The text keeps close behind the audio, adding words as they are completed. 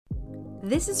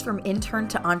This is From Intern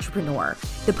to Entrepreneur,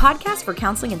 the podcast for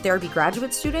counseling and therapy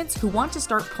graduate students who want to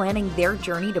start planning their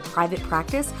journey to private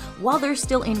practice while they're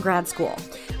still in grad school.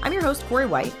 I'm your host, Corey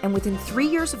White, and within 3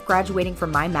 years of graduating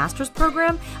from my master's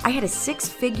program, I had a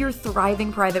 6-figure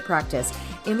thriving private practice,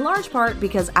 in large part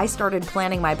because I started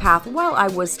planning my path while I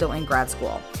was still in grad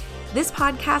school. This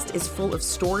podcast is full of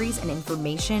stories and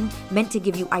information meant to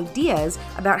give you ideas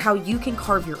about how you can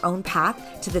carve your own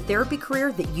path to the therapy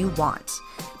career that you want.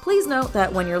 Please note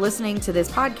that when you're listening to this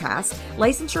podcast,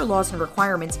 licensure laws and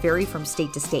requirements vary from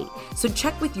state to state, so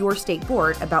check with your state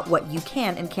board about what you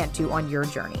can and can't do on your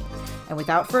journey. And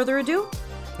without further ado,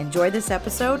 enjoy this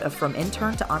episode of From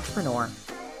Intern to Entrepreneur.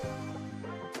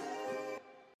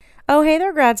 Oh, hey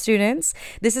there, grad students.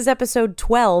 This is episode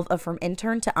 12 of From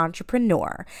Intern to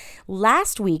Entrepreneur.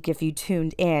 Last week, if you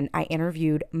tuned in, I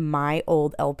interviewed my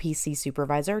old LPC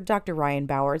supervisor, Dr. Ryan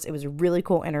Bowers. It was a really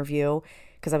cool interview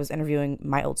because I was interviewing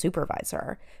my old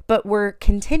supervisor. But we're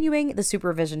continuing the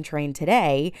supervision train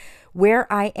today,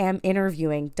 where I am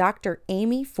interviewing Dr.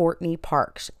 Amy Fortney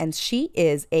Parks, and she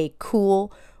is a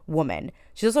cool woman.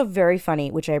 She's also very funny,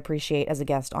 which I appreciate as a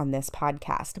guest on this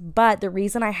podcast. But the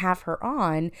reason I have her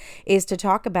on is to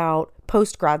talk about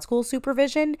post-grad school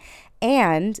supervision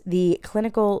and the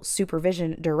clinical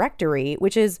supervision directory,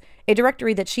 which is a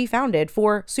directory that she founded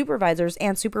for supervisors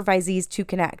and supervisees to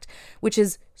connect, which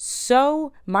is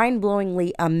so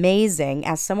mind-blowingly amazing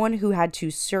as someone who had to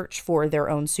search for their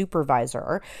own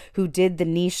supervisor, who did the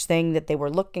niche thing that they were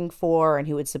looking for and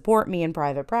who would support me in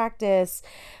private practice.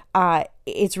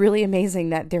 It's really amazing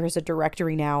that there is a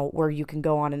directory now where you can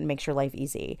go on and make your life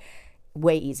easy,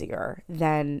 way easier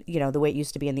than, the way it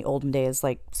used to be in the olden days,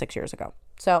 like 6 years ago.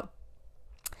 So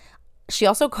she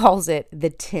also calls it the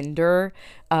Tinder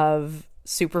of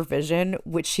supervision,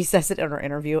 which she says it in her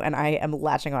interview, and I am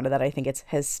latching onto that. I think it's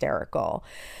hysterical.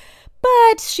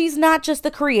 But she's not just the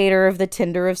creator of the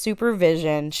Tinder of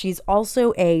supervision. She's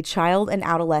also a child and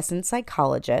adolescent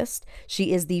psychologist.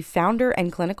 She is the founder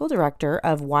and clinical director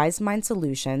of Wise Mind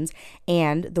Solutions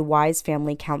and the Wise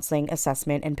Family Counseling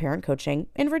Assessment and Parent Coaching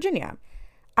in Virginia.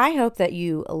 I hope that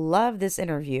you love this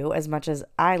interview as much as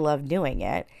I love doing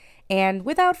it. And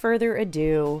without further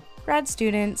ado, grad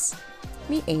students,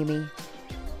 meet Amy.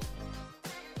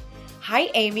 Hi,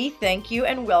 Amy. Thank you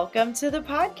and welcome to the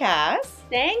podcast.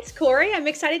 Thanks, Corey. I'm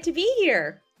excited to be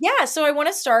here. Yeah, so I want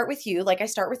to start with you, like I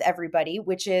start with everybody,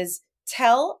 which is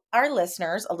tell our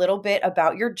listeners a little bit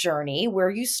about your journey, where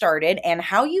you started, and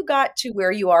how you got to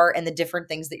where you are and the different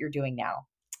things that you're doing now.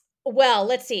 Well,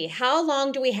 let's see. How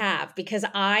long do we have? Because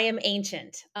I am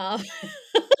ancient.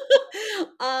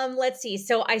 Let's see.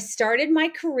 So I started my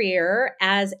career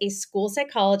as a school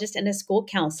psychologist and a school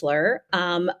counselor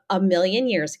a million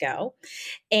years ago.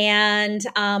 And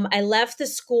I left the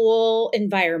school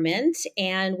environment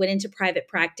and went into private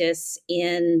practice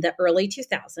in the early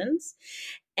 2000s.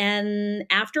 And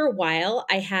after a while,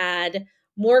 I had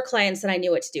more clients than I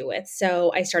knew what to do with.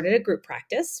 So I started a group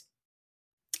practice.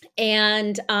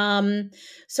 And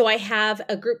so I have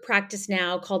a group practice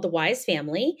now called the Wise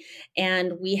Family,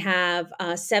 and we have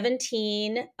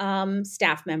 17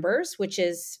 staff members, which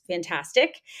is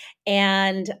fantastic.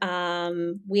 And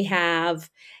we have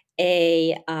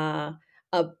a, uh,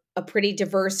 a a pretty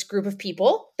diverse group of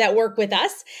people that work with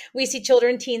us. We see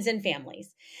children, teens, and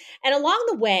families. And along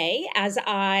the way, as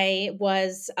I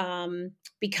was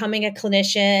becoming a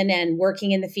clinician and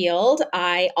working in the field,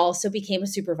 I also became a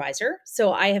supervisor.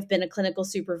 So I have been a clinical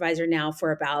supervisor now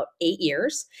for about 8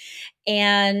 years.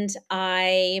 And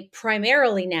I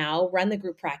primarily now run the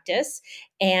group practice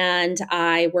and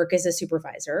I work as a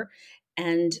supervisor.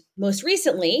 And most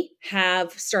recently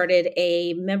have started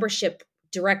a membership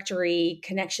directory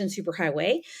connection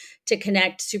superhighway to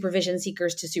connect supervision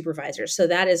seekers to supervisors. So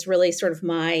that is really sort of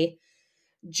my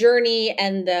journey,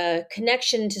 and the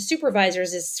connection to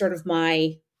supervisors is sort of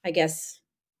my, I guess,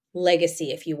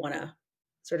 legacy, if you want to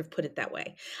sort of put it that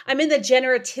way. I'm in the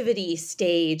generativity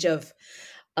stage of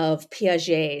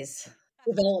Piaget's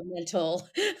developmental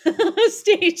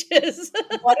stages.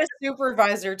 What a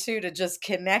supervisor too, to just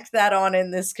connect that on in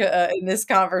this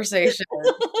conversation.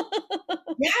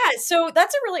 Yeah, so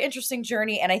that's a really interesting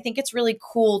journey, and I think it's really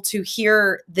cool to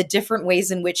hear the different ways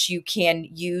in which you can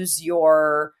use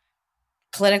your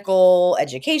clinical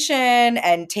education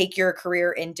and take your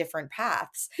career in different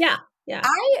paths. Yeah.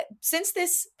 Since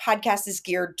this podcast is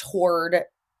geared toward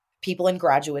people in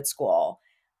graduate school,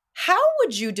 how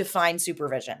would you define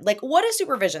supervision? Like, what is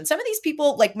supervision? Some of these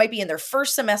people might be in their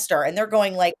first semester and they're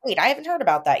going wait, I haven't heard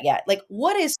about that yet.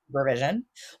 What is supervision?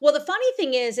 Well, the funny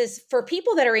thing is for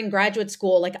people that are in graduate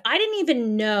school, I didn't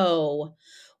even know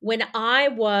when I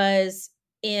was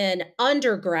in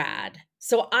undergrad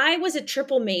So I was a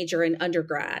triple major in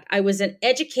undergrad. I was an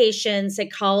education,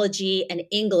 psychology, and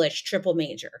English triple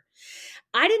major.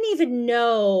 I didn't even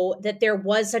know that there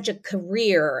was such a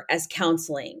career as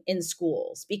counseling in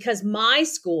schools because my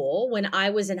school, when I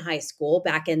was in high school,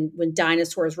 back in when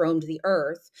dinosaurs roamed the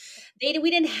earth, we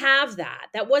didn't have that.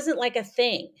 That wasn't like a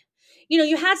thing.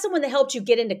 You had someone that helped you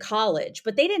get into college,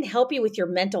 but they didn't help you with your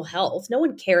mental health. No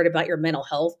one cared about your mental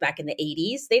health back in the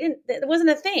 80s. They didn't, it wasn't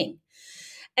a thing.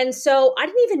 And so I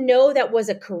didn't even know that was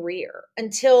a career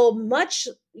until much,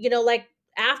 like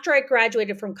after I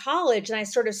graduated from college and I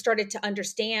sort of started to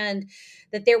understand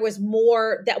that there was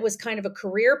more that was kind of a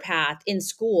career path in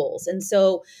schools. And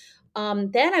so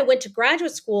then I went to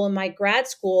graduate school, and my grad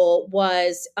school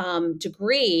was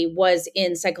degree was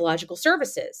in psychological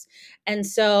services, and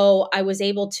so I was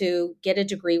able to get a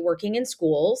degree working in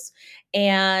schools.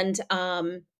 And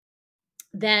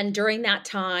then during that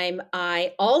time,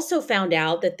 I also found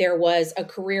out that there was a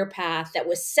career path that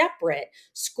was separate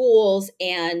schools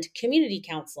and community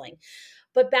counseling.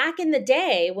 But back in the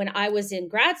day when I was in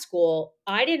grad school,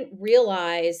 I didn't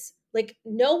realize like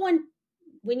no one,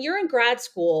 when you're in grad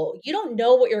school, you don't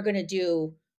know what you're going to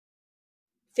do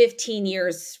 15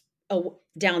 years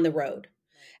down the road.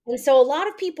 And so a lot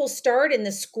of people start in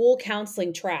the school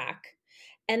counseling track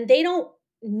and they don't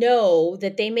know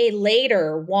that they may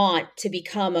later want to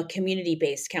become a community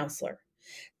based counselor.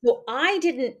 So I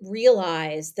didn't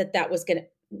realize that that was going to,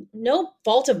 no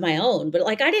fault of my own, but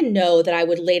like I didn't know that I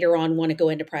would later on want to go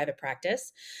into private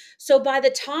practice. So by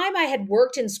the time I had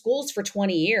worked in schools for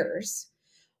 20 years,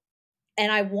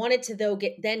 and I wanted to though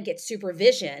get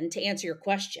supervision to answer your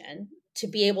question, to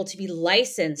be able to be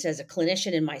licensed as a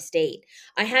clinician in my state.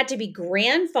 I had to be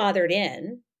grandfathered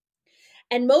in,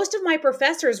 and most of my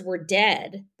professors were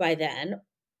dead by then.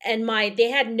 And they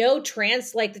had no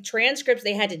like the transcripts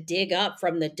they had to dig up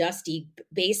from the dusty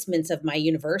basements of my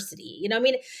university. I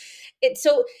mean, it's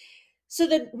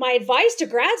my advice to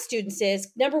grad students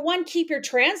is number one, keep your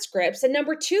transcripts. And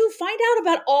number two, find out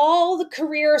about all the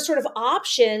career sort of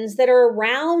options that are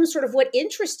around sort of what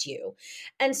interests you.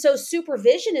 And so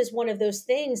supervision is one of those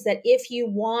things that if you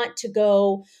want to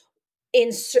go in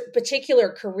particular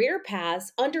career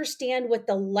paths, understand what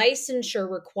the licensure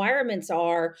requirements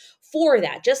are for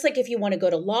that. Just like if you want to go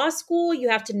to law school, you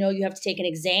have to know you have to take an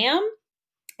exam,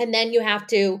 and then you have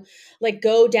to like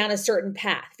go down a certain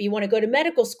path. If you want to go to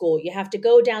medical school, you have to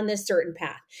go down this certain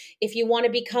path. If you want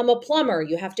to become a plumber,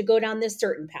 you have to go down this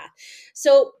certain path.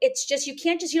 So it's just, you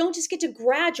don't just get to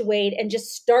graduate and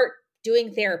just start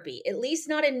doing therapy, at least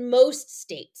not in most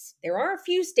states. There are a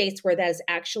few states where that is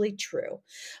actually true,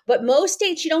 but most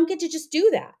states you don't get to just do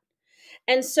that.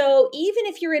 And so even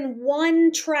if you're in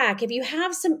one track, if you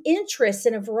have some interests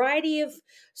in a variety of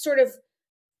sort of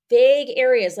vague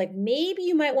areas, like maybe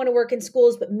you might want to work in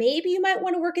schools, but maybe you might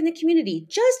want to work in the community,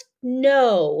 just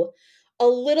know a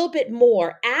little bit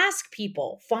more. Ask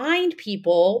people, find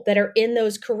people that are in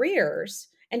those careers,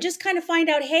 and just kind of find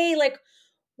out, hey, like,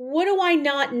 what do I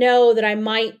not know that I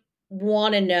might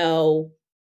want to know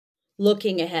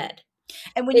looking ahead?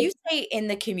 And when you It, say in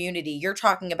the community, you're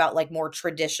talking about like more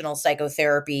traditional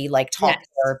psychotherapy, like talk yes.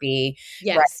 therapy,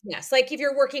 right? Yes, yes. Like if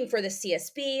you're working for the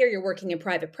CSB or you're working in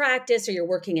private practice or you're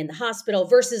working in the hospital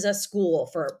versus a school,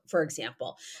 for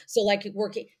example. So like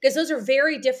working, because those are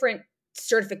very different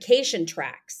certification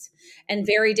tracks and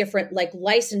very different like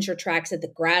licensure tracks at the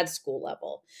grad school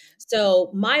level.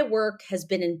 So my work has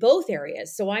been in both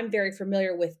areas. So I'm very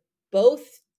familiar with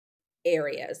both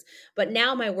areas. But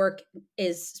now my work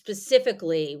is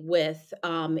specifically with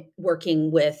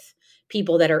working with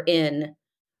people that are in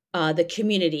the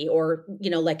community, or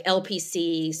like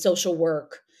LPC, social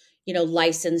work,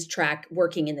 licensed track,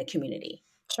 working in the community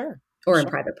Sure. or in Sure.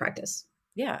 private practice.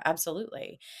 Yeah,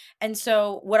 absolutely. And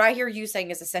so what I hear you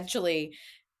saying is essentially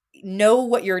know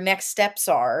what your next steps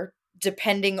are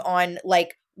depending on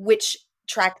like which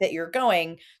track that you're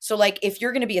going. So like if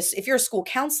you're going to be if you're a school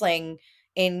counseling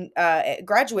in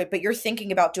graduate, but you're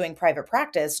thinking about doing private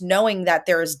practice, knowing that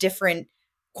there's different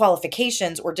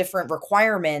qualifications or different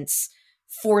requirements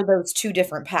for those two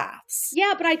different paths.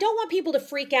 Yeah, but I don't want people to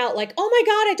freak out like, "Oh my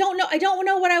god, I don't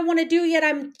know what I want to do yet."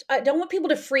 I don't want people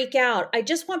to freak out. I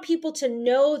just want people to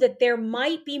know that there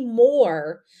might be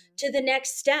more to the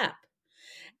next step.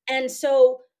 And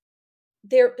so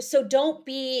don't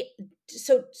be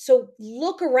so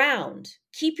look around,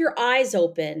 keep your eyes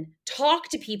open, talk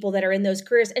to people that are in those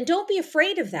careers, and don't be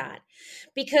afraid of that,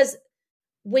 because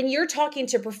when you're talking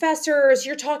to professors,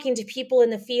 you're talking to people in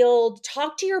the field,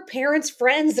 talk to your parents'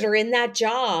 friends that are in that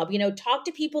job, talk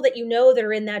to people that that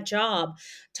are in that job,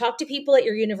 talk to people at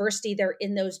your university that are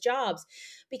in those jobs,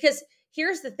 because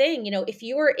here's the thing, if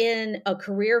you are in a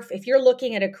career, if you're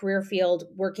looking at a career field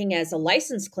working as a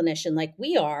licensed clinician like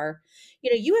we are,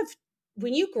 you have,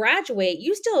 when you graduate,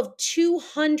 you still have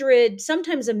 200,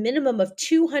 sometimes a minimum of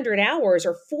 200 hours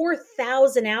or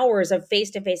 4,000 hours of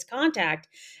face-to-face contact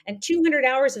and 200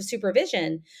 hours of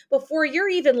supervision before you're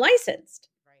even licensed.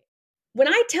 Right. When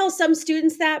I tell some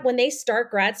students that when they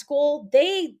start grad school,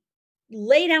 they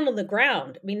lay down on the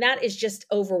ground. I mean, that is just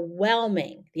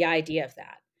overwhelming, the idea of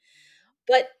that.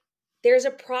 But there's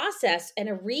a process and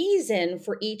a reason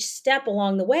for each step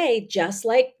along the way, just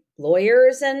like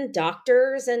lawyers and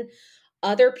doctors and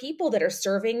other people that are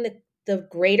serving the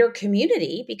greater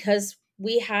community, because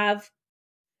we have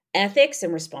ethics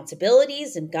and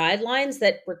responsibilities and guidelines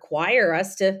that require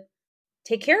us to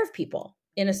take care of people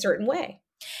in a certain way.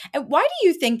 And why do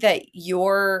you think that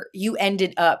you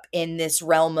ended up in this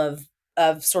realm of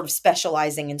sort of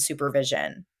specializing in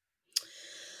supervision?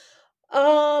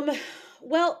 Um,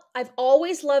 well, I've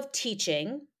always loved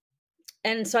teaching.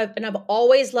 And so I've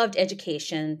always loved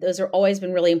education. Those are always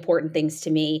been really important things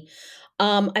to me.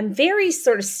 I'm very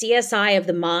sort of CSI of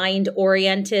the mind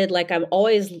oriented. Like I'm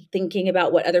always thinking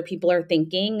about what other people are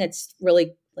thinking. It's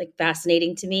really like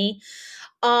fascinating to me.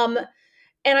 Um,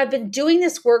 and I've been doing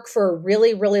this work for a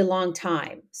really, really long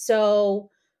time. So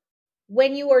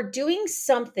when you are doing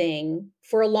something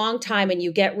for a long time and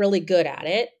you get really good at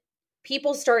it,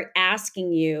 people start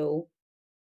asking you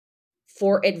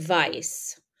for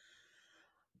advice.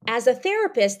 As a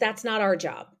therapist, that's not our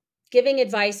job. Giving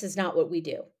advice is not what we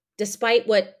do, despite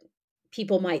what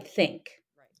people might think.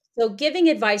 Right. So, giving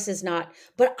advice is not,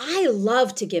 but I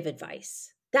love to give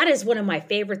advice. That is one of my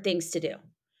favorite things to do.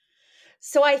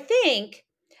 So, I think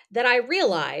that I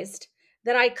realized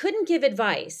that I couldn't give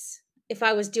advice if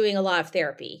I was doing a lot of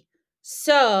therapy.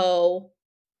 So,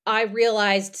 I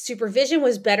realized supervision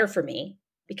was better for me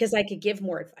because I could give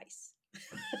more advice.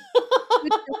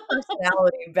 Suits your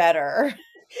personality better.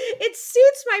 It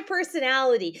suits my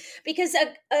personality because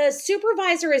a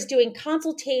supervisor is doing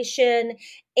consultation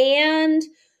and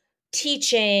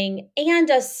teaching and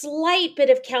a slight bit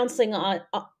of counseling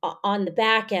on the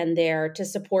back end there to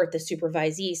support the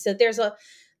supervisee. So there's a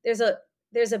there's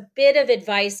a bit of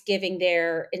advice giving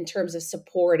there in terms of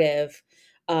supportive,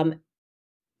 um,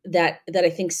 that I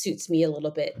think suits me a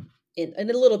little bit in a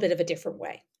little bit of a different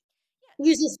way.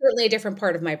 Uses certainly a different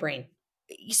part of my brain.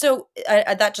 So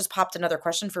that just popped another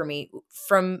question for me.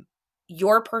 From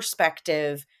your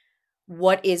perspective,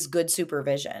 what is good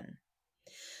supervision?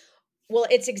 Well,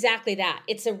 it's exactly that.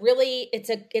 It's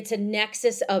a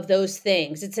nexus of those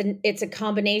things. It's a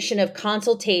combination of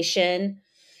consultation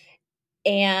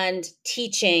and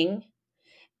teaching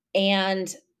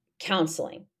and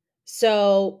counseling.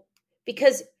 So,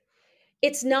 because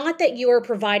it's not that you are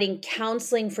providing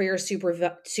counseling for your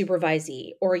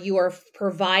supervisee or you are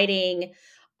providing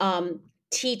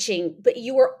teaching, but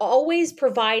you are always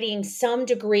providing some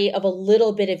degree of a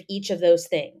little bit of each of those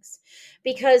things.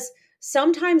 Because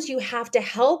sometimes you have to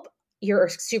help your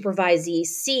supervisee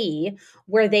see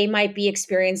where they might be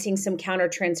experiencing some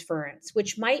countertransference,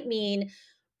 which might mean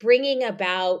bringing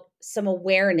about some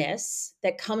awareness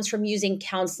that comes from using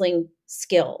counseling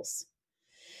skills.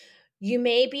 You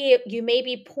may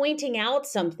be pointing out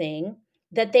something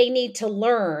that they need to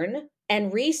learn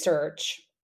and research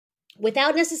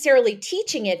without necessarily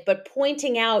teaching it, but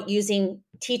pointing out using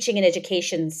teaching and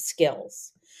education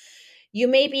skills. You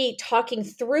may be talking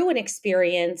through an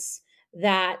experience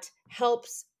that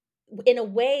helps in a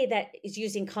way that is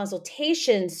using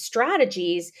consultation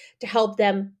strategies to help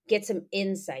them get some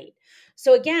insight.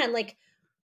 So again, like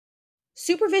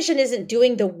supervision isn't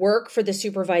doing the work for the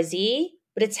supervisee,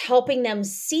 but it's helping them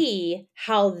see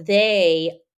how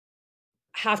they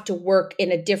have to work in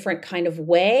a different kind of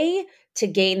way to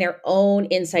gain their own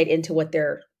insight into what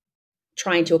they're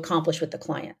trying to accomplish with the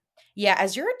client. Yeah,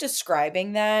 as you're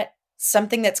describing that,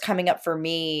 something that's coming up for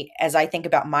me as I think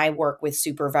about my work with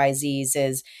supervisees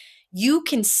is you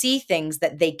can see things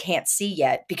that they can't see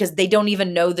yet because they don't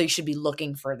even know they should be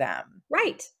looking for them.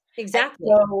 Right. And Exactly.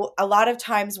 so a lot of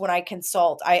times when I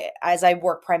consult, as I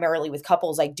work primarily with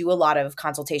couples, I do a lot of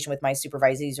consultation with my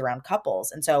supervisees around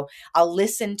couples. And so I'll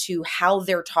listen to how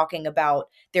they're talking about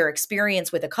their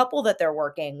experience with a couple that they're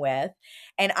working with.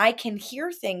 And I can hear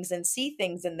things and see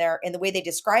things in the way they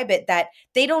describe it that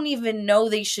they don't even know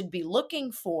they should be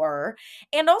looking for.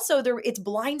 And also it's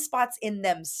blind spots in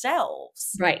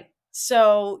themselves. Right.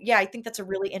 So yeah, I think that's a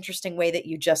really interesting way that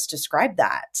you just described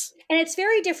that. And it's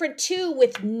very different too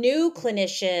with new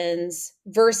clinicians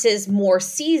versus more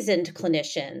seasoned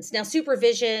clinicians. Now,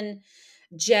 supervision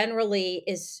generally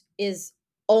is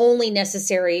only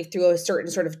necessary through a certain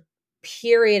sort of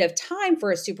period of time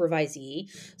for a supervisee.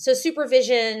 So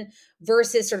supervision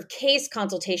versus sort of case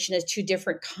consultation is two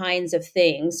different kinds of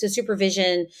things. So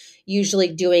supervision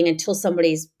usually doing until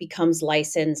somebody becomes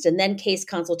licensed, and then case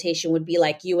consultation would be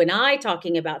like you and I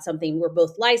talking about something. We're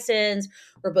both licensed,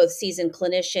 we're both seasoned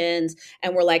clinicians,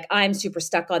 and we're like, I'm super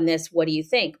stuck on this, what do you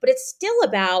think? But it's still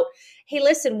about, hey,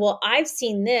 listen, well, I've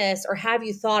seen this, or have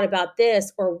you thought about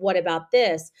this, or what about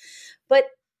this? But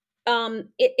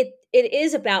it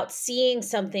is about seeing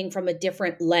something from a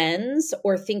different lens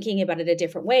or thinking about it a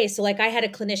different way. So, like, I had a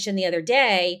clinician the other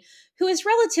day who is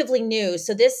relatively new,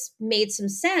 so this made some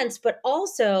sense, but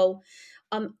also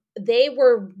they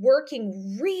were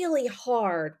working really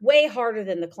hard, way harder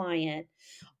than the client,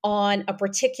 on a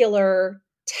particular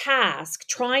task,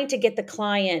 trying to get the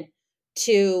client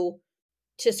to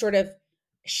sort of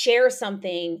share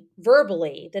something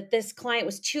verbally, that this client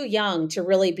was too young to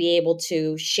really be able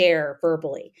to share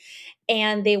verbally.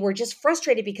 And they were just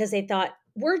frustrated because they thought,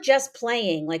 we're just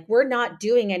playing, like we're not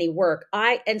doing any work.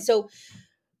 And so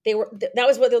they were, that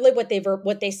was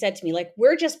what they said to me, like,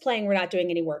 we're just playing, we're not doing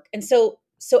any work. And so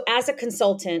as a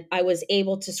consultant, I was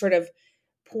able to sort of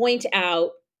point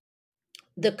out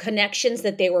the connections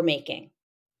that they were making.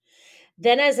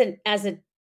 Then as an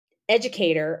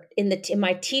educator in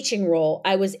my teaching role,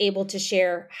 I was able to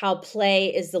share how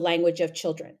play is the language of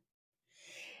children.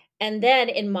 And then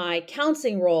in my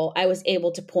counseling role, I was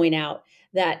able to point out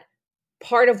that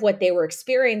part of what they were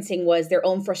experiencing was their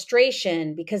own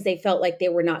frustration because they felt like they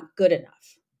were not good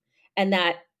enough. And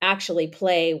that actually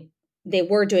play, they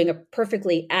were doing a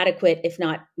perfectly adequate, if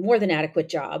not more than adequate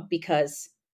job, because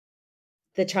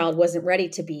the child wasn't ready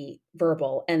to be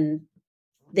verbal, and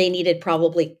they needed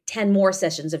probably 10 more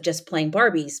sessions of just playing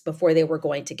Barbies before they were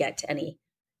going to get to any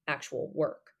actual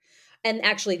work. And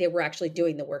actually they were actually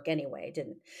doing the work anyway,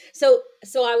 didn't. So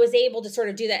I was able to sort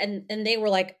of do that, and they were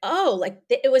like, "Oh, like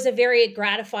it was a very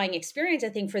gratifying experience, I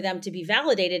think, for them to be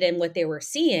validated in what they were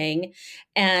seeing."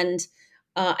 And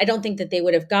I don't think that they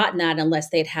would have gotten that unless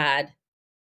they'd had,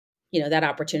 that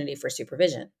opportunity for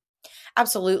supervision.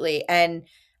 Absolutely. And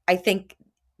I think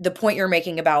the point you're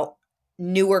making about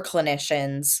newer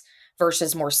clinicians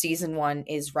versus more seasoned one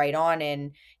is right on.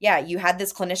 And yeah, you had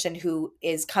this clinician who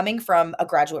is coming from a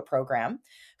graduate program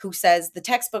who says the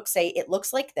textbooks say it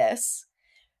looks like this,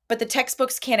 but the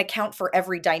textbooks can't account for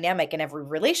every dynamic and every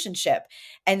relationship.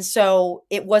 And so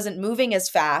it wasn't moving as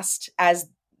fast as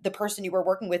the person you were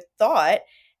working with thought.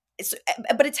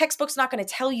 But a textbook's not going to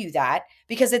tell you that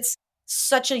because it's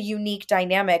such a unique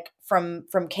dynamic from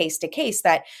case to case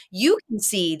that you can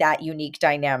see that unique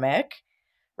dynamic,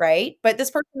 right? But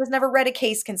this person has never read a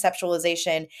case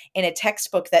conceptualization in a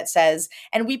textbook that says,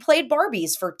 and we played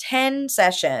Barbies for 10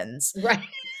 sessions Right.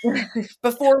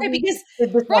 before Right, we because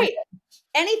did this one. right.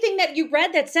 Anything that you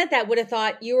read that said that would have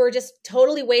thought you were just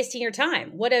totally wasting your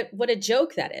time. What a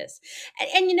joke that is.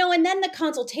 And then the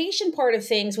consultation part of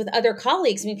things with other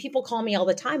colleagues. I mean, people call me all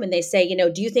the time and they say,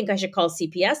 do you think I should call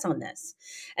CPS on this?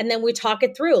 And then we talk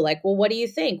it through, like, well, what do you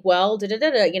think? Well, da da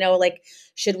da da. Like,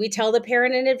 should we tell the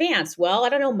parent in advance? Well, I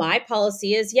don't know. My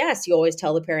policy is yes, you always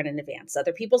tell the parent in advance.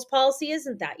 Other people's policy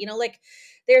isn't that. Like,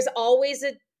 there's always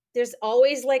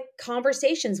like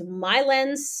conversations. My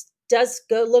lens does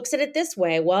go looks at it this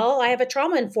way. Well, I have a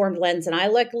trauma informed lens, and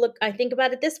I think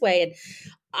about it this way. And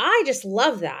I just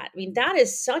love that. I mean, that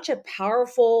is such a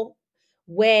powerful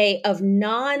way of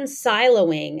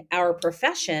non-siloing our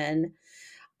profession,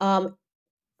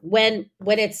 when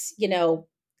it's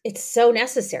so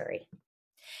necessary.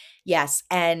 Yes,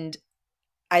 and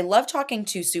I love talking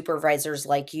to supervisors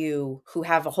like you who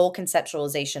have a whole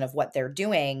conceptualization of what they're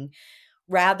doing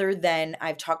rather than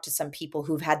I've talked to some people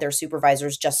who've had their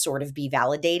supervisors just sort of be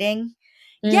validating.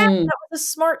 Yeah, Mm, that was a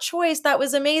smart choice. That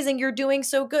was amazing. You're doing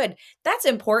so good. That's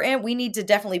important. We need to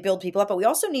definitely build people up, but we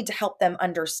also need to help them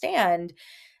understand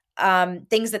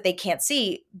things that they can't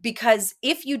see. Because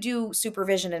if you do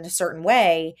supervision in a certain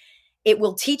way, it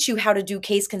will teach you how to do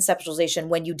case conceptualization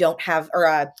when you don't have, or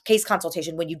a case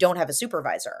consultation when you don't have a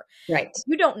supervisor. right,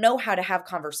 You don't know how to have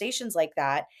conversations like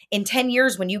that in 10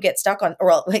 years when you get stuck on, or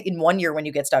well, in 1 year when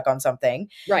you get stuck on something,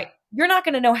 right, you're not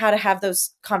going to know how to have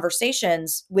those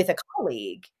conversations with a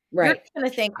colleague. You're right. going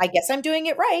to think, I guess I'm doing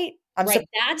it right. I'm Right.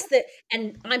 supposed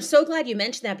And I'm so glad you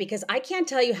mentioned that, because I can't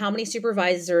tell you how many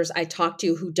supervisors I talk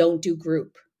to who don't do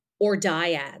group or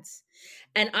dyads.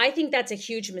 And I think that's a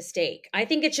huge mistake. I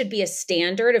think it should be a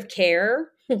standard of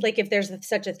care, like if there's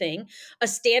such a thing, a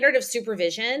standard of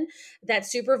supervision that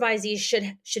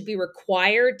supervisees should be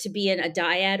required to be in a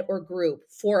dyad or group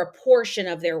for a portion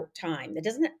of their time. That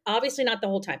doesn't, obviously not the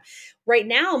whole time. Right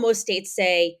now, most states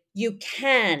say you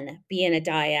can be in a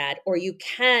dyad or you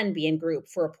can be in group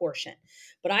for a portion.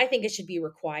 But I think it should be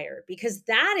required because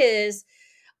that is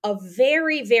a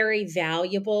very, very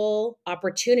valuable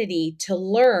opportunity to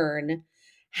learn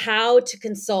how to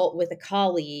consult with a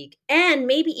colleague and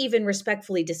maybe even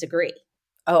respectfully disagree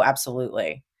Oh,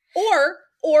 absolutely.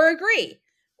 or agree,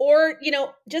 or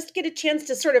just get a chance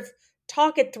to sort of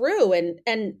talk it through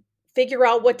and figure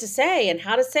out what to say and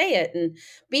how to say it and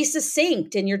be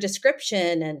succinct in your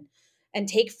description and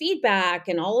take feedback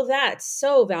and all of that. It's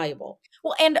so valuable.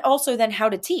 Well, and also then how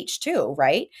to teach too,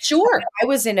 right? Sure. I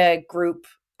was in a group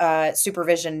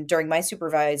supervision during my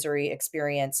supervisory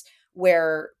experience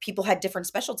where people had different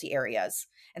specialty areas.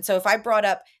 And so if I brought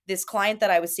up this client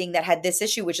that I was seeing that had this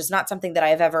issue, which is not something that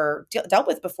I've ever dealt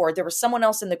with before, there was someone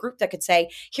else in the group that could say,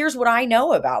 here's what I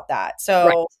know about that. Right,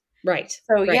 So, right,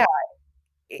 so right, yeah,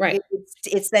 right.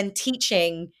 it's then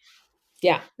teaching.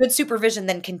 Yeah. Good supervision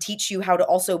then can teach you how to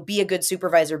also be a good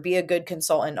supervisor, be a good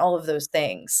consultant, all of those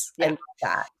things. I Yeah. love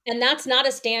that. And that's not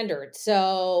a standard.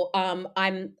 So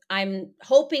I'm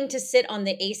hoping to sit on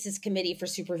the ACES committee for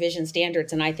supervision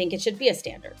standards, and I think it should be a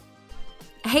standard.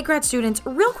 Hey, grad students,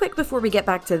 real quick before we get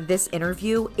back to this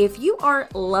interview, if you are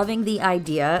loving the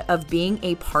idea of being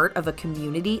a part of a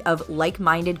community of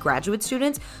like-minded graduate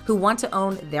students who want to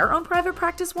own their own private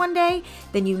practice one day,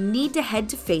 then you need to head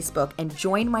to Facebook and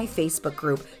join my Facebook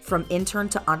group From Intern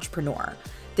to Entrepreneur.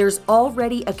 There's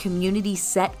already a community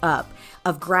set up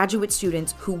of graduate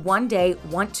students who one day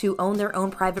want to own their own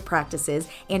private practices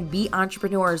and be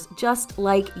entrepreneurs just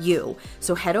like you.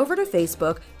 So head over to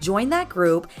Facebook, join that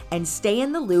group, and stay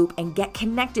in the loop and get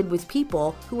connected with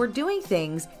people who are doing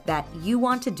things that you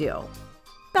want to do.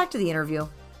 Back to the interview.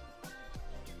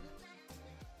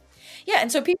 Yeah,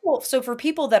 and so for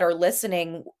people that are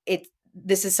listening,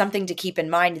 this is something to keep in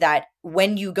mind that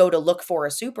when you go to look for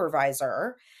a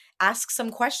supervisor, ask some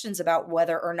questions about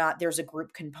whether or not there's a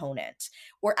group component,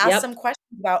 or ask Yep, some questions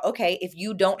about, okay, if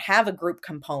you don't have a group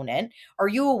component, are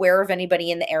you aware of anybody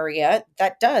in the area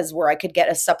that does, where I could get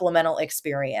a supplemental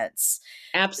experience?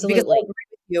 Because I absolutely. agree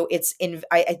with you,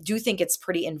 I do think it's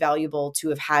pretty invaluable to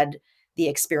have had the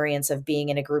experience of being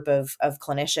in a group of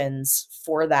clinicians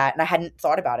for that. And I hadn't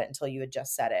thought about it until you had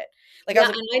just said it. Like I was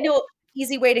Yeah, like, and I know.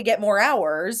 easy way to get more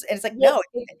hours. And it's like, Well,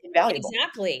 no, it's invaluable.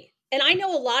 exactly. And I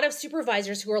know a lot of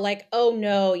supervisors who are like, "Oh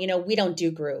no, we don't do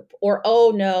group," or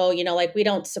 "Oh no, like we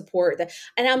don't support that."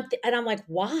 And I'm like,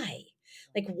 "Why?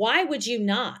 Like why would you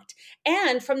not?"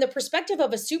 And from the perspective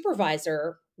of a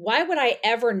supervisor, why would I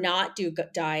ever not do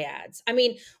dyads? I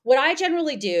mean, what I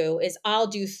generally do is I'll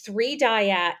do 3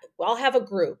 dyad. I'll have a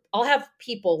group. I'll have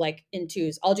people like in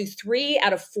twos. I'll do 3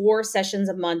 out of 4 sessions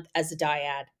a month as a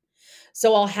dyad.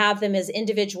 So I'll have them as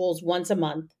individuals once a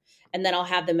month, and then I'll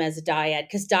have them as a dyad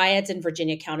because dyads in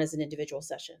Virginia count as an individual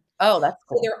session. Oh, that's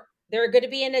So cool. they're going to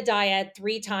be in a dyad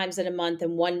 3 times in a month,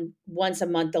 and once a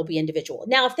month they'll be individual.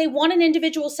 Now, if they want an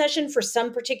individual session for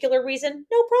some particular reason,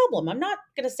 no problem. I'm not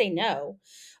going to say no,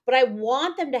 but I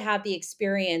want them to have the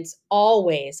experience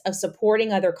always of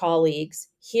supporting other colleagues,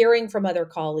 hearing from other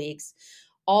colleagues,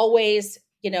 always,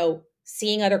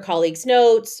 seeing other colleagues'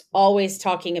 notes, always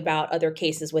talking about other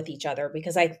cases with each other,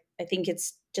 because I think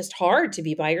it's just hard to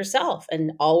be by yourself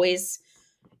and always,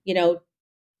 you know,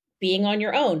 being on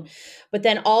your own. But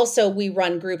then also we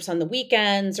run groups on the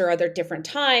weekends or other different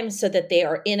times so that they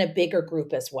are in a bigger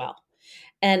group as well.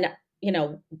 And,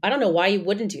 I don't know why you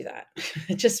wouldn't do that.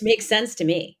 It just makes sense to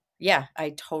me. Yeah,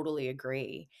 I totally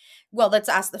agree. Well, let's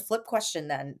ask the flip question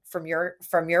then. From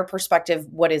your perspective,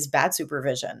 what is bad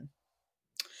supervision?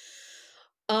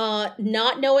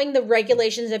 Not knowing the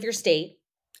regulations of your state.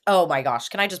 Oh my gosh,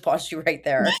 can I just pause you right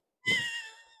there?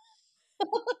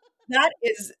 That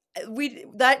is we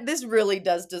that this really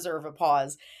does deserve a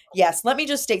pause. Yes, let me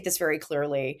just state this very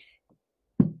clearly.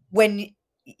 When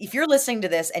if you're listening to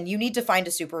this and you need to find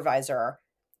a supervisor,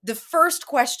 the first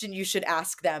question you should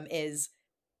ask them is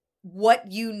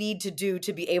what you need to do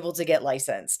to be able to get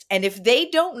licensed. And if they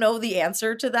don't know the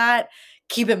answer to that,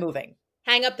 keep it moving.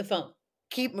 Hang up the phone.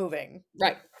 Keep moving.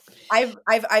 Right.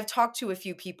 I've talked to a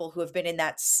few people who have been in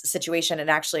that situation, and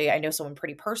actually I know someone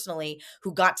pretty personally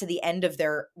who got to the end of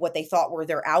their what they thought were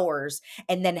their hours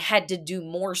and then had to do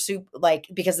more like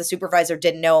because the supervisor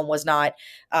didn't know and was not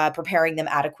preparing them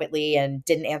adequately and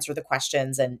didn't answer the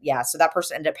questions, and yeah, so that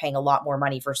person ended up paying a lot more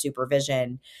money for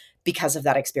supervision because of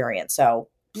that experience. So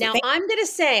Now, I'm going to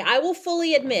say, I will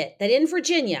fully admit that in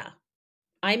Virginia,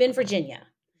 I'm in Virginia,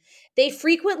 they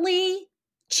frequently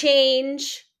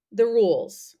change the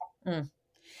rules. Mm.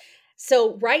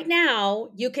 So right now,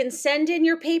 you can send in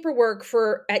your paperwork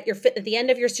for at the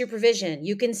end of your supervision.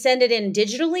 You can send it in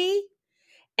digitally,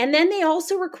 and then they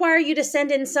also require you to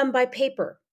send in some by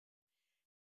paper.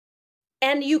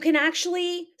 And you can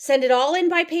actually send it all in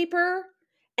by paper,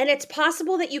 and it's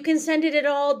possible that you can send it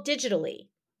all digitally.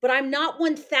 But I'm not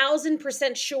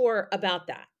 1000% sure about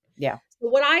that. Yeah. So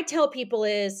what I tell people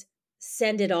is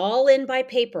send it all in by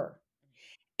paper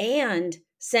and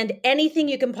send anything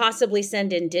you can possibly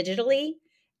send in digitally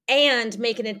and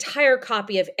make an entire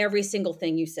copy of every single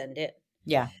thing you send in.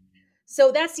 Yeah.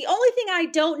 So that's the only thing I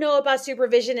don't know about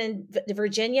supervision in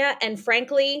Virginia. And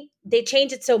frankly, they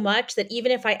change it so much that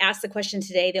even if I ask the question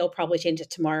today, they'll probably change it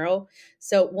tomorrow.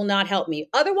 So it will not help me.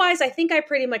 Otherwise, I think I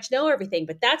pretty much know everything.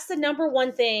 But that's the number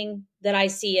one thing that I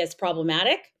see as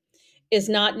problematic is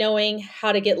not knowing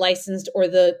how to get licensed or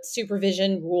the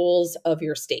supervision rules of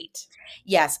your state.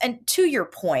 Yes. And to your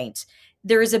point,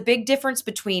 there is a big difference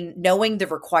between knowing the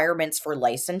requirements for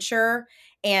licensure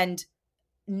and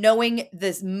knowing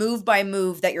this move by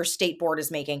move that your state board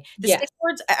is making. The Yes. state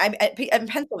boards in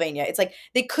Pennsylvania, it's like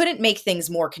they couldn't make things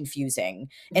more confusing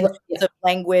in terms Yeah. of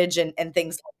language and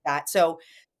things like that. So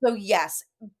yes.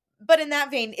 But in that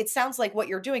vein, it sounds like what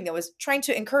you're doing though is trying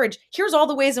to encourage, here's all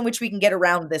the ways in which we can get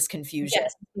around this confusion.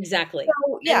 Yes, exactly.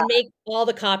 So yeah, And make all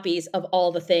the copies of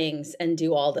all the things and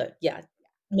do all the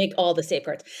make all the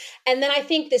safeguards. And then I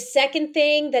think the second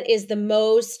thing that is the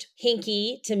most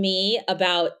hinky to me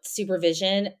about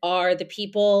supervision are the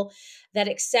people that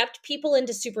accept people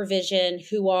into supervision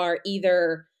who are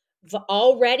either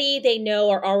already they know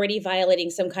are already violating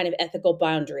some kind of ethical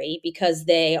boundary because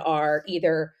they are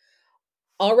either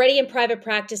already in private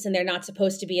practice and they're not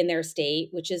supposed to be in their state,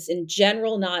 which is in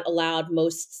general not allowed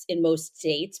in most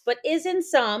states, but is in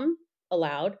some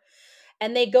allowed.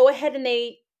 And they go ahead and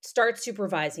they start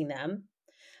supervising them.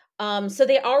 So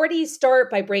they already start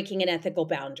by breaking an ethical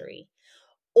boundary.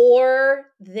 Or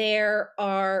they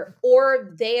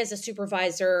as a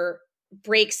supervisor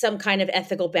break some kind of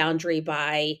ethical boundary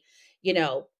by, you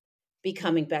know,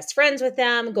 becoming best friends with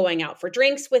them, going out for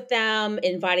drinks with them,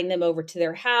 inviting them over to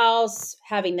their house,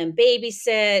 having them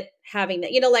babysit, having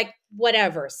that, like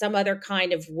whatever, some other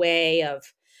kind of way of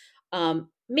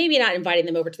maybe not inviting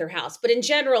them over to their house, but in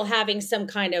general, having some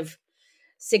kind of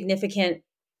significant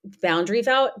boundary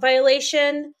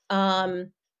violation,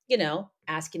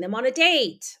 asking them on a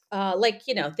date,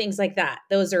 things like that.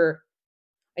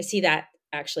 I see that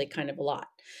actually kind of a lot.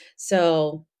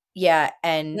 So yeah,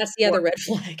 and that's the other red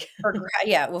flag.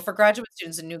 for graduate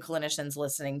students and new clinicians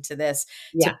listening to this, to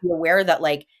Yeah. be aware that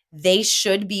like they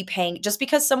should be paying. Just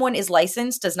because someone is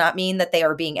licensed does not mean that they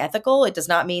are being ethical. It does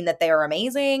not mean that they are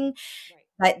amazing.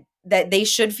 Right. That they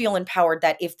should feel empowered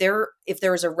that if there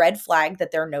is a red flag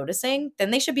that they're noticing, then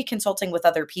they should be consulting with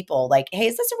other people. Like, hey,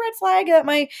 is this a red flag that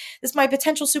my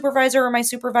potential supervisor or my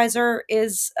supervisor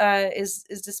is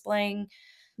displaying?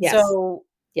 Yes. So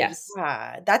Yes.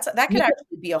 yeah, that could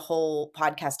actually be a whole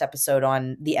podcast episode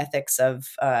on the ethics of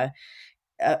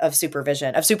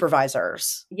supervision of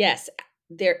supervisors. Yes.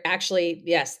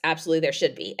 Yes, absolutely there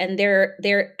should be. And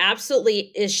there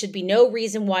absolutely should be no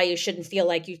reason why you shouldn't feel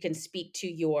like you can speak to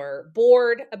your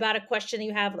board about a question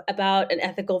you have about an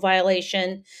ethical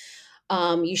violation.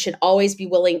 You should always be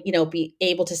willing, be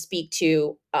able to speak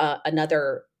to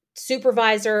another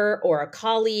supervisor or a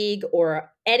colleague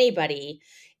or anybody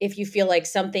if you feel like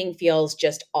something feels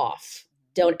just off.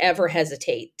 Don't ever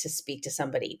hesitate to speak to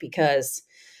somebody because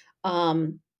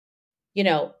um,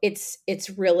 it's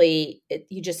really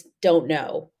you just don't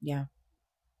know. Yeah.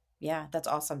 Yeah, that's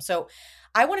awesome. So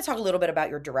I want to talk a little bit about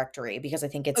your directory because I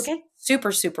think it's Okay.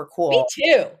 super, super Me cool.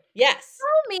 too. Yes.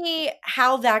 Tell me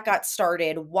how that got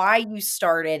started, why you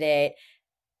started it,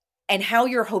 and how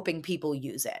you're hoping people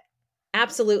use it.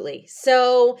 Absolutely.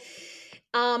 So,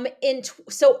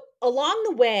 so along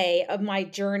the way of my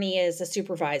journey as a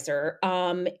supervisor,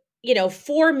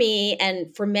 for me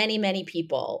and for many, many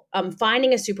people,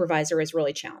 finding a supervisor is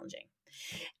really challenging.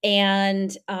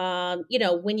 And,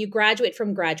 when you graduate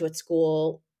from graduate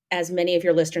school, as many of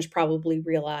your listeners probably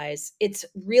realize, it's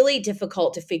really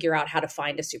difficult to figure out how to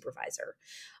find a supervisor.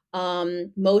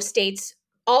 Most states,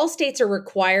 all states are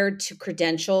required to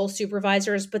credential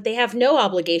supervisors, but they have no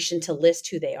obligation to list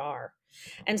who they are.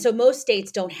 And so most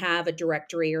states don't have a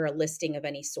directory or a listing of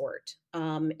any sort.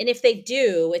 And if they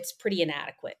do, it's pretty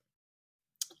inadequate.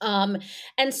 Um,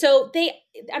 and so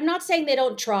I'm not saying they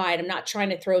don't try, and I'm not trying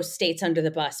to throw states under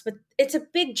the bus, but it's a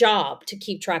big job to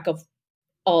keep track of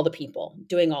all the people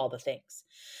doing all the things.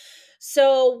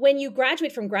 So when you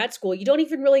graduate from grad school, you don't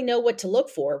even really know what to look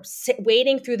for.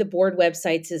 Wading through the board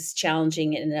websites is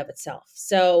challenging in and of itself.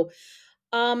 So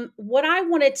what I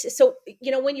wanted to, so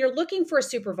when you're looking for a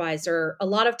supervisor, a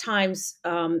lot of times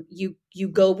you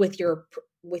go with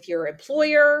your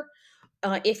employer,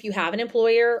 if you have an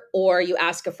employer, or you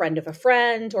ask a friend of a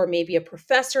friend, or maybe a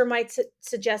professor might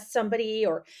suggest somebody,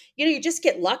 or you just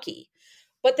get lucky.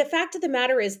 But the fact of the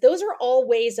matter is, those are all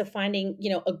ways of finding,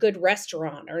 a good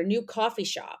restaurant or a new coffee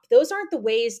shop. Those aren't the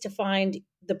ways to find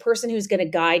the person who's going to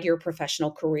guide your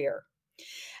professional career.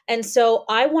 And so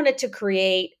I wanted to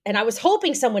create, and I was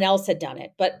hoping someone else had done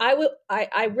it, but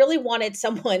I really wanted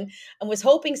someone, and was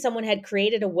hoping someone had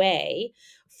created a way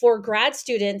for grad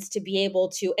students to be able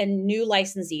to, and new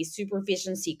licensees,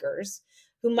 supervision seekers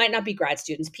who might not be grad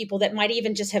students, people that might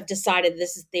even just have decided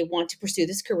they want to pursue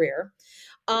this career,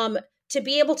 um, to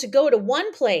be able to go to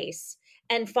one place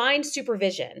and find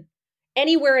supervision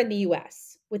anywhere in the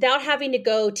US without having to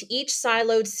go to each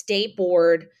siloed state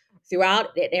board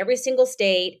throughout in every single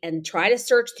state and try to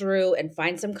search through and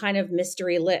find some kind of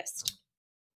mystery list.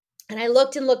 And I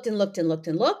looked and looked and looked and looked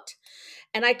and looked,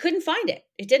 and I couldn't find it.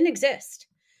 It didn't exist.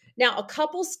 Now, a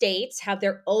couple states have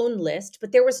their own list,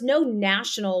 but there was no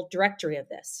national directory of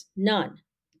this. None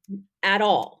at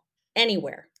all,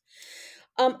 anywhere.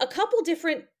 A couple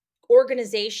different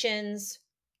organizations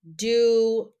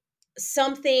do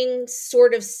something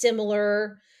sort of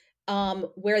similar,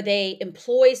 where they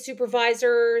employ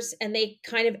supervisors and they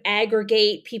kind of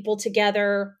aggregate people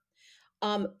together.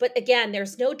 But again,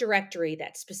 there's no directory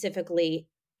that specifically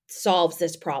solves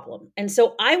this problem. And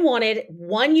so I wanted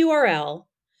one URL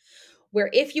where,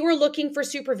 if you were looking for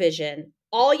supervision,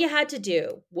 all you had to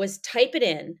do was type it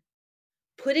in,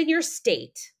 put in your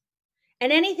state,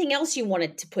 and anything else you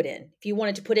wanted to put in. If you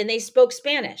wanted to put in they spoke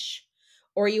Spanish,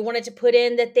 or you wanted to put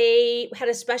in that they had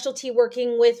a specialty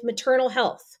working with maternal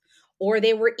health, or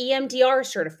they were EMDR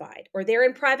certified, or they're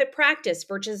in private practice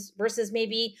versus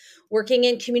maybe working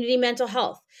in community mental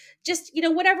health. Just,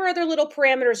 whatever other little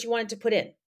parameters you wanted to put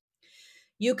in.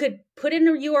 You could put in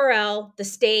a URL, the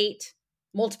state,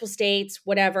 multiple states,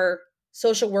 whatever,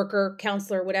 social worker,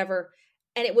 counselor, whatever,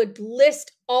 and it would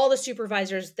list all the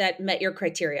supervisors that met your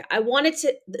criteria. I wanted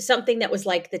something that was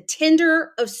like the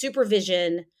Tinder of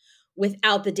supervision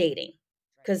without the dating,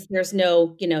 because there's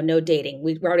no dating.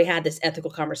 We already had this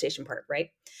ethical conversation part,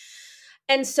 right?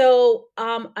 And so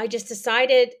I just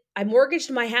decided, I mortgaged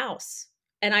my house,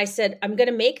 and I said, I'm going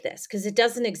to make this because it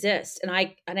doesn't exist. And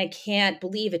I can't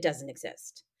believe it doesn't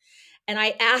exist. And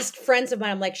I asked friends of mine,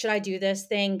 I'm like, should I do this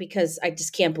thing? Because I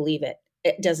just can't believe it.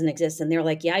 It doesn't exist. And they're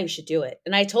like, yeah, you should do it.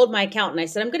 And I told my accountant, I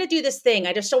said, I'm going to do this thing.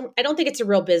 I don't think it's a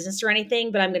real business or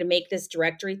anything, but I'm going to make this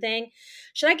directory thing.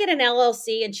 Should I get an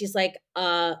LLC? And she's like,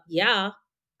 yeah,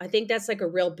 I think that's like a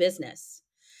real business.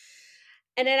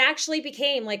 And it actually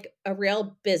became like a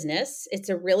real business. It's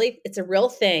a real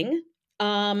thing.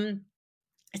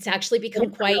 It's actually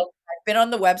become quite, I've been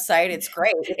on the website. It's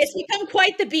great. it's become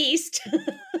quite the beast.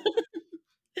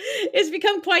 It's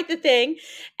become quite the thing.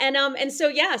 And so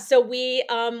yeah, so we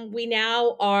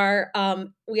now are,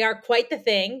 we are quite the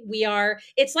thing.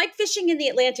 It's like fishing in the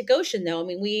Atlantic Ocean, though. I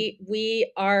mean,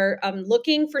 we are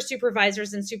looking for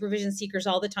supervisors and supervision seekers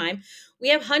all the time. We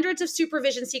have hundreds of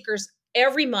supervision seekers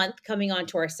every month coming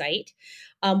onto our site.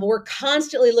 We're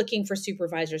constantly looking for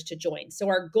supervisors to join. So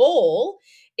our goal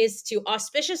is to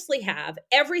auspiciously have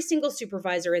every single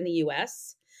supervisor in the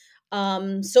US,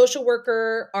 social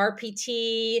worker,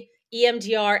 RPT,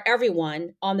 EMDR,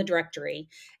 everyone on the directory,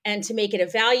 and to make it a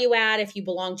value add if you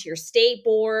belong to your state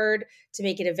board, to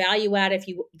make it a value add if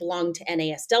you belong to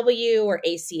NASW or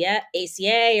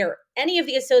ACA or any of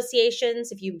the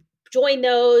associations. If you join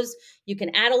those, you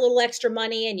can add a little extra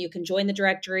money and you can join the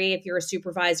directory if you're a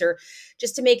supervisor,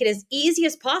 just to make it as easy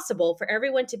as possible for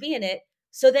everyone to be in it,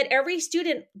 so that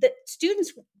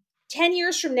students 10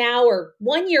 years from now or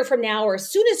 1 year from now, or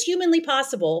as soon as humanly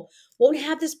possible, won't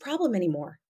have this problem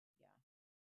anymore.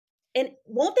 And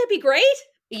won't that be great?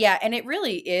 Yeah, and it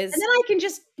really is. And then I can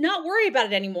just not worry about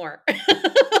it anymore.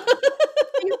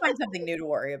 You find something new to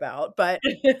worry about, but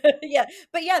yeah,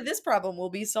 this problem will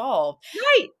be solved.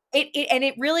 Right.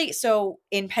 It really, so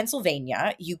in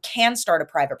Pennsylvania, you can start a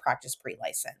private practice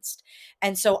pre-licensed.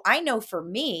 And so I know for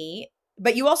me,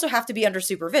 but you also have to be under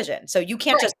supervision. So you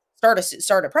can't just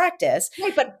start a practice.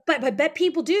 Right, but I bet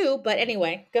people do. But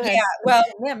anyway, go ahead. Yeah, well,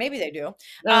 yeah, maybe they do.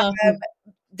 Um,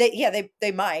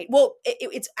 they might. Well,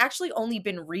 it's actually only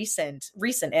been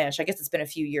recent-ish. I guess it's been a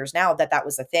few years now that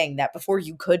was a thing, that before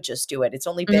you could just do it. It's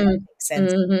only been, I Mm, think,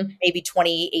 since mhm. maybe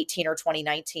 2018 or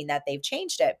 2019 that they've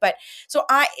changed it. But so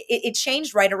it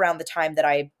changed right around the time that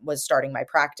I was starting my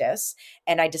practice,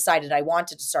 and I decided I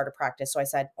wanted to start a practice. So I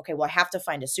said, okay, well, I have to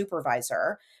find a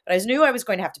supervisor, but I knew I was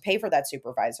going to have to pay for that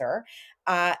supervisor.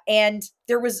 And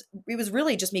it was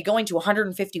really just me going to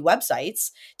 150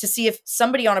 websites to see if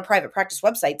somebody on a private practice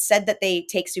website said that they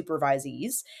take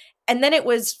supervisees. And then it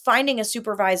was finding a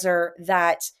supervisor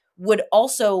that would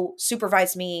also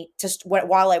supervise me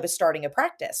while I was starting a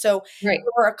practice. So Right,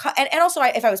 there were and also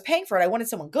if I was paying for it, I wanted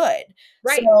someone good.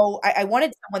 right. So I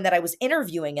wanted someone that I was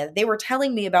interviewing, and they were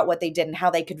telling me about what they did and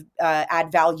how they could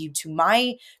add value to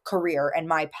my career and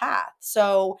my path.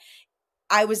 So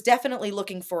I was definitely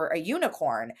looking for a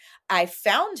unicorn. I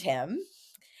found him,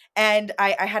 and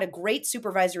I had a great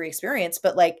supervisory experience,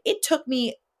 but like it took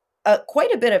me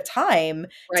quite a bit of time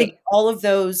to get Right. all of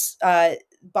those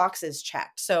boxes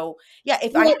checked. So yeah,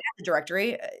 if I had Well, the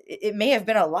directory, it may have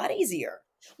been a lot easier.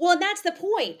 well, and that's the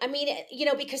point. I mean,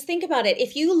 because think about it.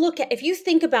 If you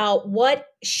think about what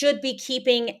should be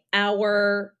keeping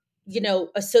our,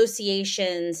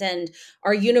 associations and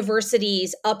our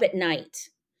universities up at night,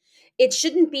 it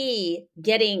shouldn't be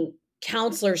getting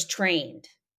counselors trained.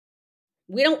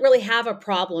 We don't really have a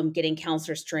problem getting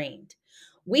counselors trained.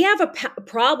 We have a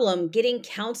problem getting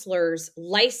counselors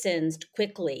licensed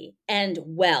quickly and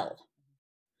well.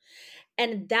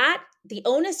 And the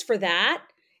onus for that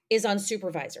is on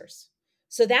supervisors.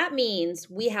 So that means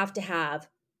we have to have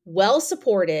well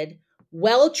supported,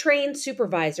 well trained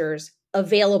supervisors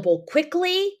available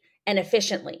quickly and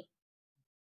efficiently.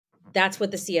 That's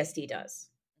what the CSD does.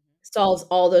 Solves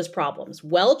all those problems.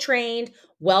 Well trained,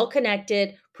 well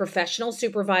connected, professional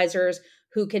supervisors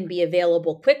who can be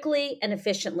available quickly and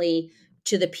efficiently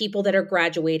to the people that are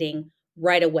graduating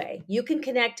right away. You can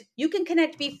connect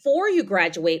before you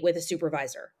graduate with a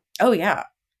supervisor. Oh yeah,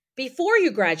 Before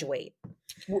you graduate.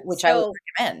 which I would So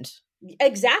recommend.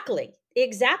 exactly.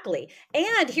 Exactly.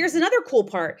 And here's another cool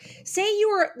part. Say you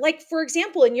are like, for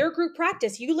example, in your group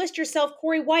practice, you list yourself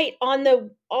Corey White on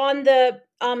the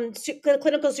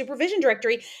clinical supervision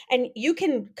directory, and you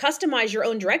can customize your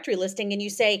own directory listing, and you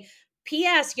say,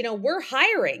 "P.S. We're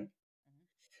hiring."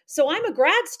 So I'm a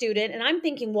grad student, and I'm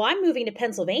thinking, well, I'm moving to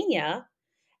Pennsylvania,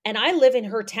 and I live in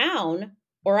her town,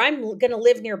 or I'm going to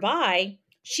live nearby.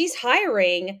 She's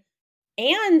hiring,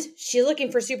 and she's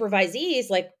looking for supervisees.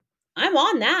 Like, I'm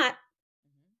on that.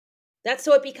 That's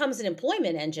so it becomes an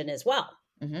employment engine as well.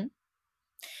 Hmm.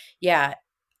 Yeah,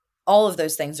 all of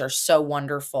those things are so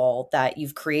wonderful that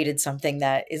you've created something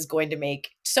that is going to make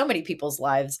so many people's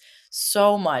lives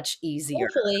so much easier.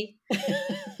 Hopefully.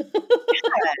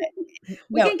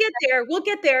 We No, can get there. We'll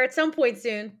get there at some point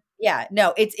soon. yeah,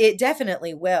 no, it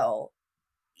definitely will.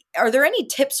 Are there any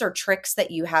tips or tricks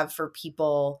that you have for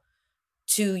people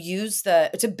to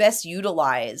best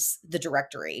utilize the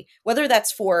directory, whether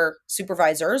that's for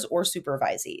supervisors or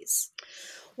supervisees?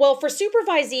 Well, for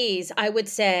supervisees, I would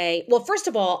say, well, first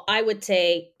of all, I would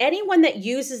say anyone that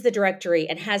uses the directory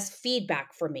and has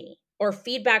feedback for me or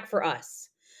feedback for us.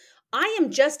 I am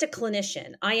just a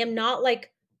clinician. I am not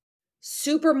like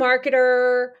super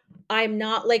marketer. I'm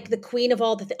not like the queen of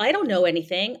all I don't know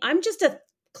anything. I'm just a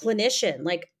clinician.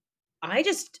 Like I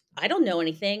don't know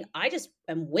anything. I just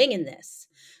am winging this.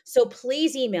 So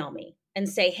please email me and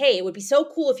say, "Hey, it would be so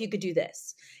cool if you could do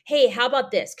this. Hey, how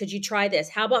about this? Could you try this?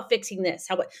 How about fixing this?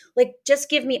 How about like just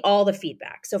give me all the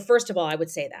feedback." So first of all, I would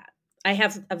say that. I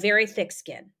have a very thick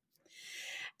skin.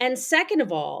 And second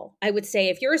of all, I would say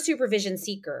if you're a supervision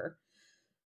seeker,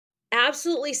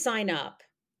 absolutely sign up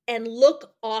and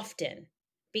look often,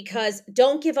 because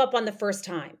don't give up on the first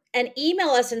time, and email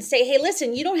us and say, hey,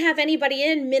 listen, you don't have anybody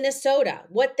in Minnesota.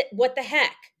 What the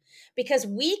heck? Because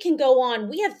we can go on.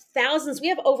 We have thousands. We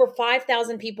have over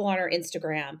 5,000 people on our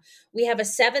Instagram. We have a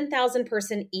 7,000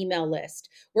 person email list.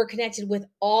 We're connected with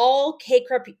all K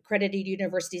accredited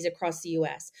universities across the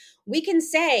US. We can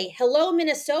say, hello,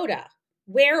 Minnesota.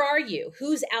 Where are you?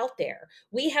 Who's out there?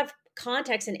 We have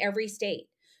contacts in every state.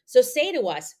 So say to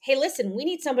us, hey, listen, we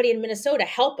need somebody in Minnesota.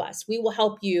 Help us. We will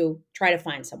help you try to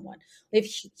find someone. We have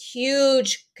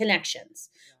huge connections.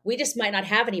 We just might not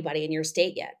have anybody in your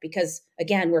state yet because,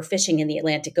 again, we're fishing in the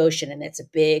Atlantic Ocean, and it's a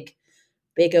big,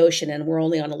 big ocean, and we're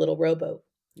only on a little rowboat.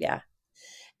 Yeah.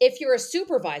 If you're a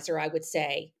supervisor, I would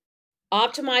say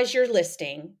optimize your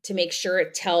listing to make sure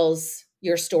it tells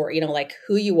your story, like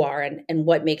who you are and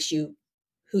what makes you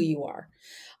who you are.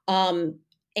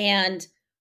 And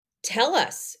tell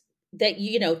us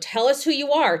tell us who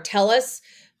you are. Tell us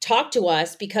talk to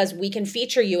us because we can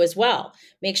feature you as well.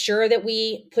 Make sure that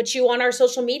we put you on our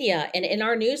social media and in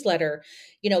our newsletter.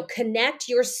 Connect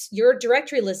your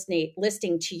directory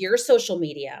listing to your social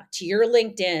media, to your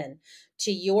LinkedIn,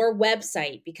 to your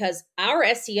website, because our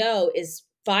SEO is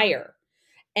fire.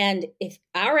 And if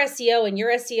our SEO and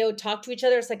your SEO talk to each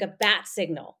other, it's like a bat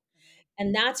signal.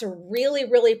 And that's a really,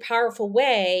 really powerful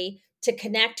way to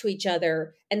connect to each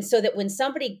other. And so that when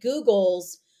somebody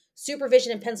Googles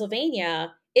supervision in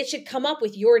Pennsylvania, it should come up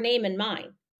with your name and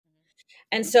mine.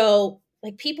 And so,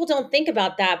 like, people don't think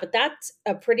about that, but that's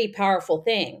a pretty powerful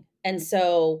thing. And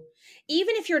so,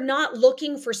 even if you're not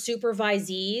looking for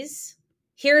supervisees,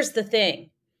 here's the thing.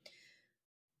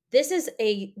 This is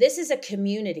a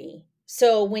community.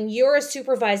 So when you're a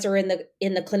supervisor in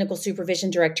the clinical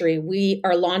supervision directory, we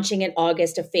are launching in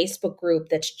August a Facebook group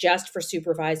that's just for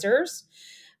supervisors.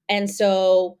 And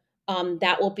so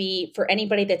that will be for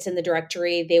anybody that's in the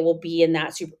directory. They will be in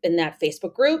that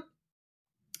Facebook group.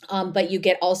 But you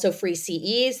get also free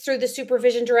CEs through the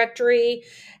supervision directory.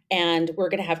 And we're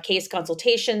going to have case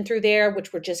consultation through there,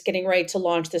 which we're just getting ready to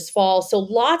launch this fall. So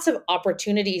lots of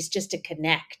opportunities just to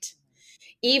connect,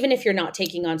 even if you're not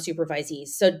taking on supervisees.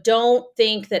 So don't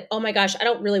think that, oh my gosh, I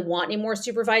don't really want any more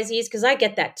supervisees, because I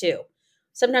get that too.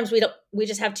 Sometimes we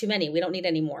just have too many. We don't need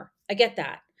any more. I get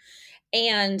that.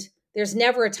 And there's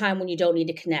never a time when you don't need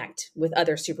to connect with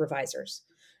other supervisors.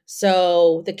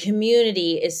 So the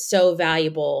community is so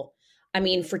valuable. I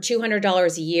mean, for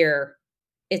 $200 a year,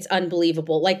 it's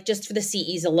unbelievable. Like, just for the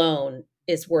CEs alone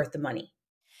is worth the money.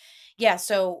 Yeah.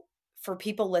 So for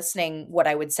people listening, what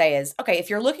I would say is, okay, if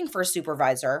you're looking for a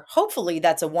supervisor, hopefully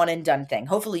that's a one and done thing.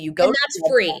 Hopefully you go And to that's the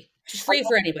website. free. Just free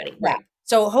for anybody. Yeah. Right.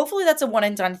 So hopefully that's a one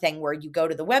and done thing where you go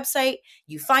to the website,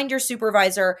 you find your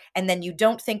supervisor, and then you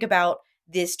don't think about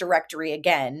this directory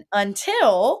again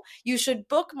until you should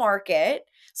bookmark it,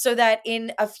 so that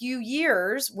in a few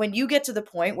years, when you get to the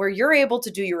point where you're able to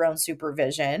do your own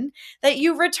supervision, that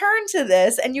you return to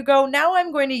this and you go, now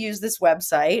I'm going to use this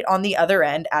website on the other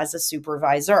end as a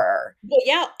supervisor. Well,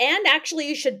 yeah, and actually,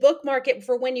 you should bookmark it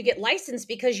for when you get licensed,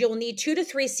 because you'll need 2 to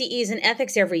 3 CEs in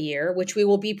ethics every year, which we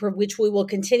will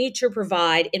continue to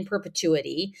provide in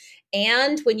perpetuity.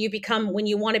 And when you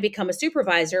want to become a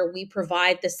supervisor, we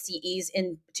provide the CEs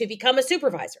in to become a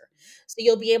supervisor. So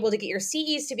you'll be able to get your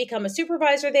CEs to become a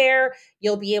supervisor there.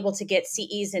 You'll be able to get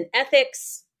CEs in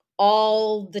ethics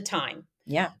all the time.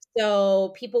 Yeah.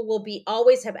 So people will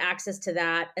always have access to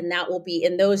that, and that will be,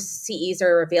 and those CEs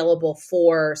are available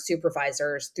for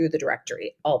supervisors through the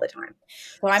directory all the time.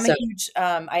 Well, I'm a So, huge,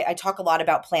 I talk a lot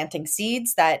about planting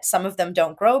seeds that some of them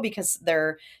don't grow because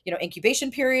their,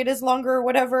 incubation period is longer or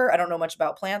whatever. I don't know much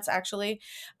about plants actually.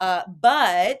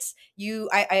 But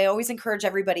I always encourage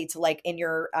everybody to, like, in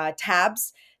your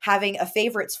tabs, having a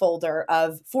favorites folder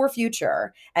of for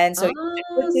future. And so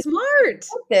smart.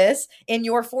 put this in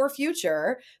your for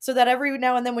future, so that every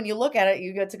now and then when you look at it,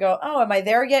 you get to go, oh, am I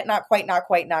there yet? Not quite, not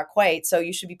quite, not quite. So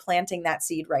you should be planting that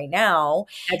seed right now.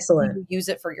 Excellent. Use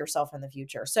it for yourself in the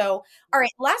future. So, all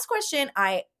right, last question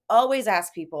I always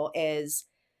ask people is,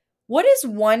 what is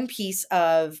one piece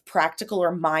of practical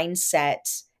or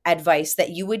mindset advice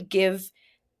that you would give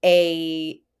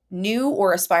a new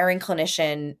or aspiring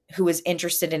clinician who is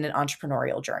interested in an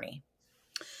entrepreneurial journey?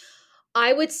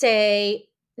 I would say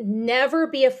never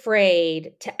be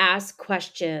afraid to ask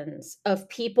questions of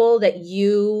people that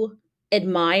you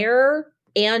admire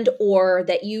and or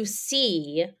that you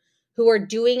see who are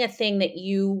doing a thing that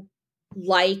you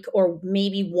like or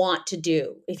maybe want to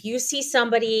do. If you see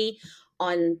somebody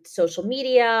on social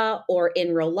media or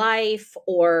in real life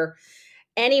or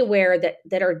anywhere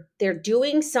they're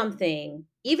doing something,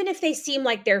 even if they seem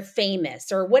like they're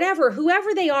famous or whatever,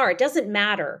 whoever they are, it doesn't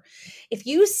matter. If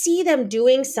you see them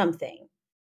doing something,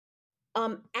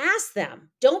 ask them.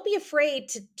 Don't be afraid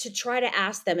to try to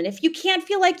ask them. And if you can't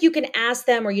feel like you can ask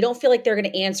them, or you don't feel like they're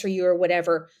going to answer you or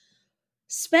whatever,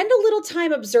 spend a little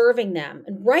time observing them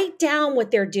and write down what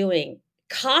they're doing.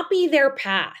 Copy their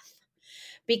path,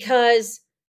 because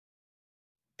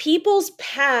people's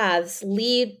paths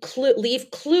leave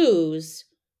clues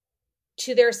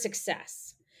to their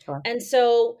success. Sure. And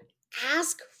so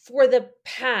ask for the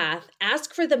path,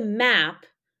 ask for the map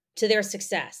to their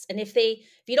success. And if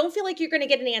you don't feel like you're going to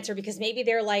get an answer because maybe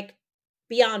they're like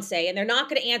Beyonce and they're not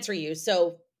going to answer you,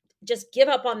 so just give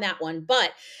up on that one.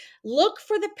 But look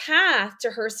for the path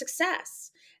to her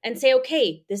success and say,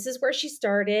 okay, this is where she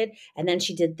started. And then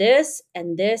she did this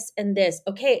and this and this.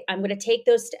 Okay, I'm going to take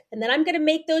those. And then I'm going to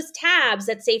make those tabs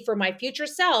that say, for my future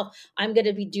self, I'm going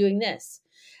to be doing this.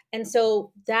 And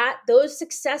so those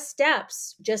success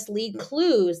steps just lead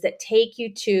clues that take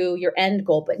you to your end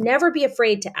goal, but never be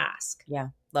afraid to ask. Yeah.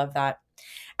 Love that.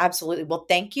 Absolutely. Well,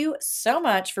 thank you so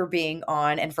much for being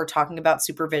on and for talking about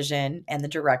supervision and the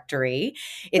directory.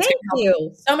 It's going Thank to help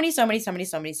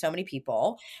you. so many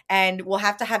people. And we'll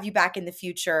have to have you back in the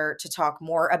future to talk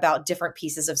more about different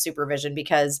pieces of supervision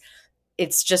because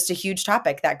it's just a huge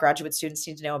topic that graduate students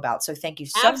need to know about. So thank you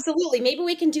so much. Absolutely. Maybe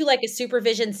we can do like a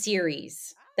supervision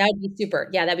series. That would be super.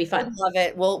 Yeah, that'd be I fun. love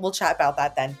it. We'll chat about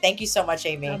that then. Thank you so much,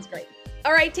 Amy. Sounds great.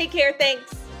 All right, take care.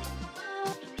 Thanks.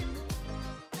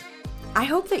 I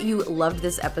hope that you loved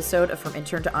this episode of From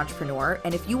Intern to Entrepreneur.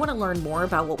 And if you want to learn more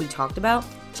about what we talked about,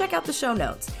 check out the show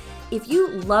notes. If you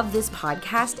love this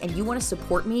podcast and you want to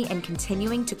support me in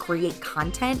continuing to create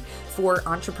content for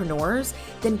entrepreneurs,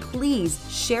 then please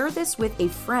share this with a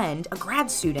friend, a grad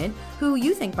student who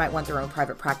you think might want their own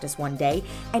private practice one day.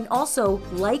 And also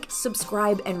like,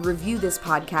 subscribe, and review this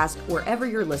podcast wherever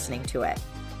you're listening to it.